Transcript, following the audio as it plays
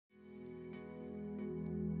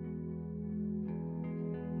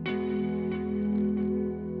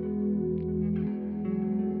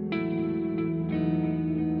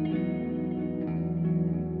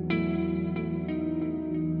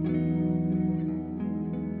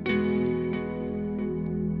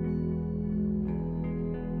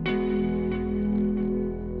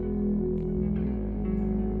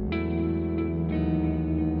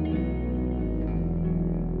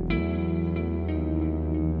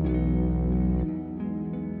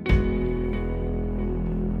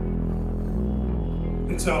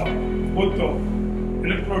it's both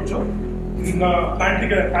electrodes in the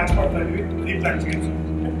planting a patch part that we replanting it.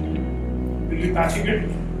 We'll be patching it.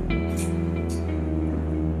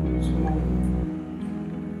 So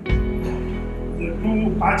the two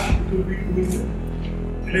patch will be doing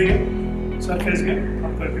the layer surface again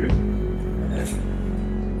after it.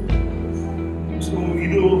 So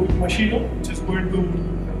this machine which is going to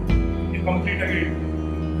be complete again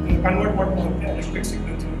convert what electric signals.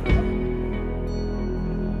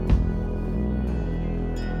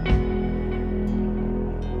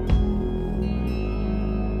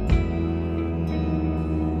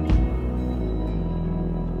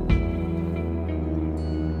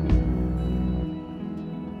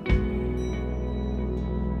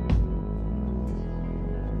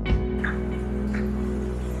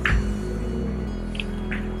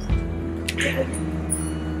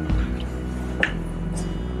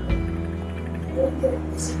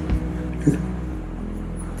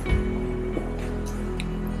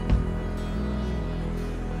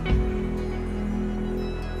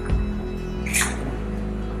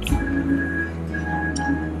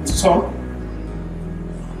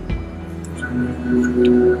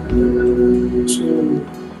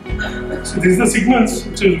 So this is the signals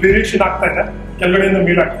which is variation ಆಗ್ತಾ ಇದೆ ಕೆಳಗಡೆಯಿಂದ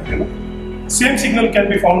ಮೇಲೆ ಆಗ್ತಾ ಇದೆ. Same signal can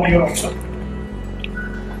be found here also.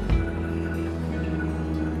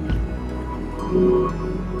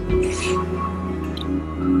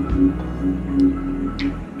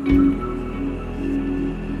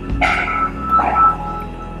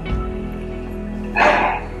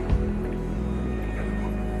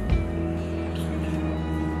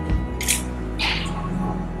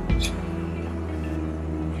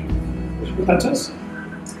 Touches.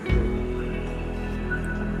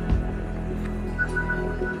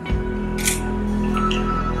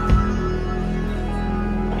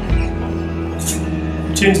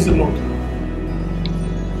 Changes the note.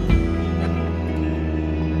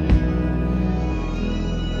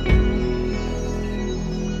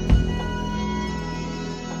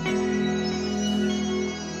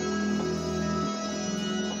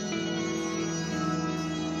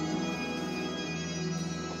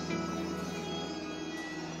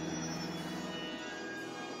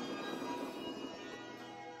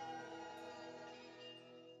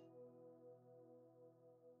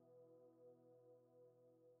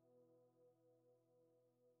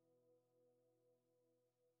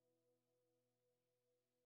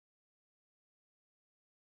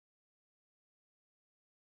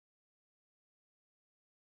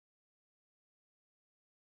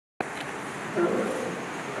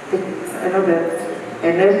 That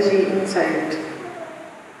energy inside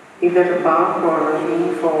either a bark or a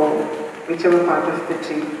leaf or whichever part of the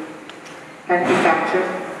tree can be captured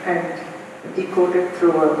and decoded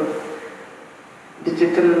through a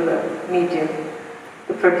digital medium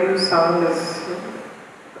to produce sound is,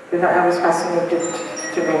 I was fascinated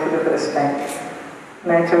to know for the first time.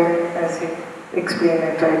 And I tried, as he explained,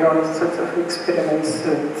 I tried all sorts of experiments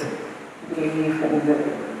with the leaf and the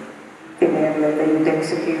thin air, like the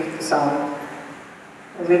intensity of the sound.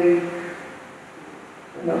 I was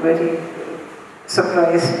very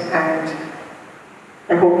surprised, and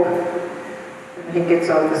I hope he gets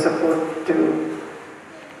all the support to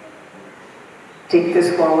take this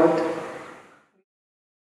forward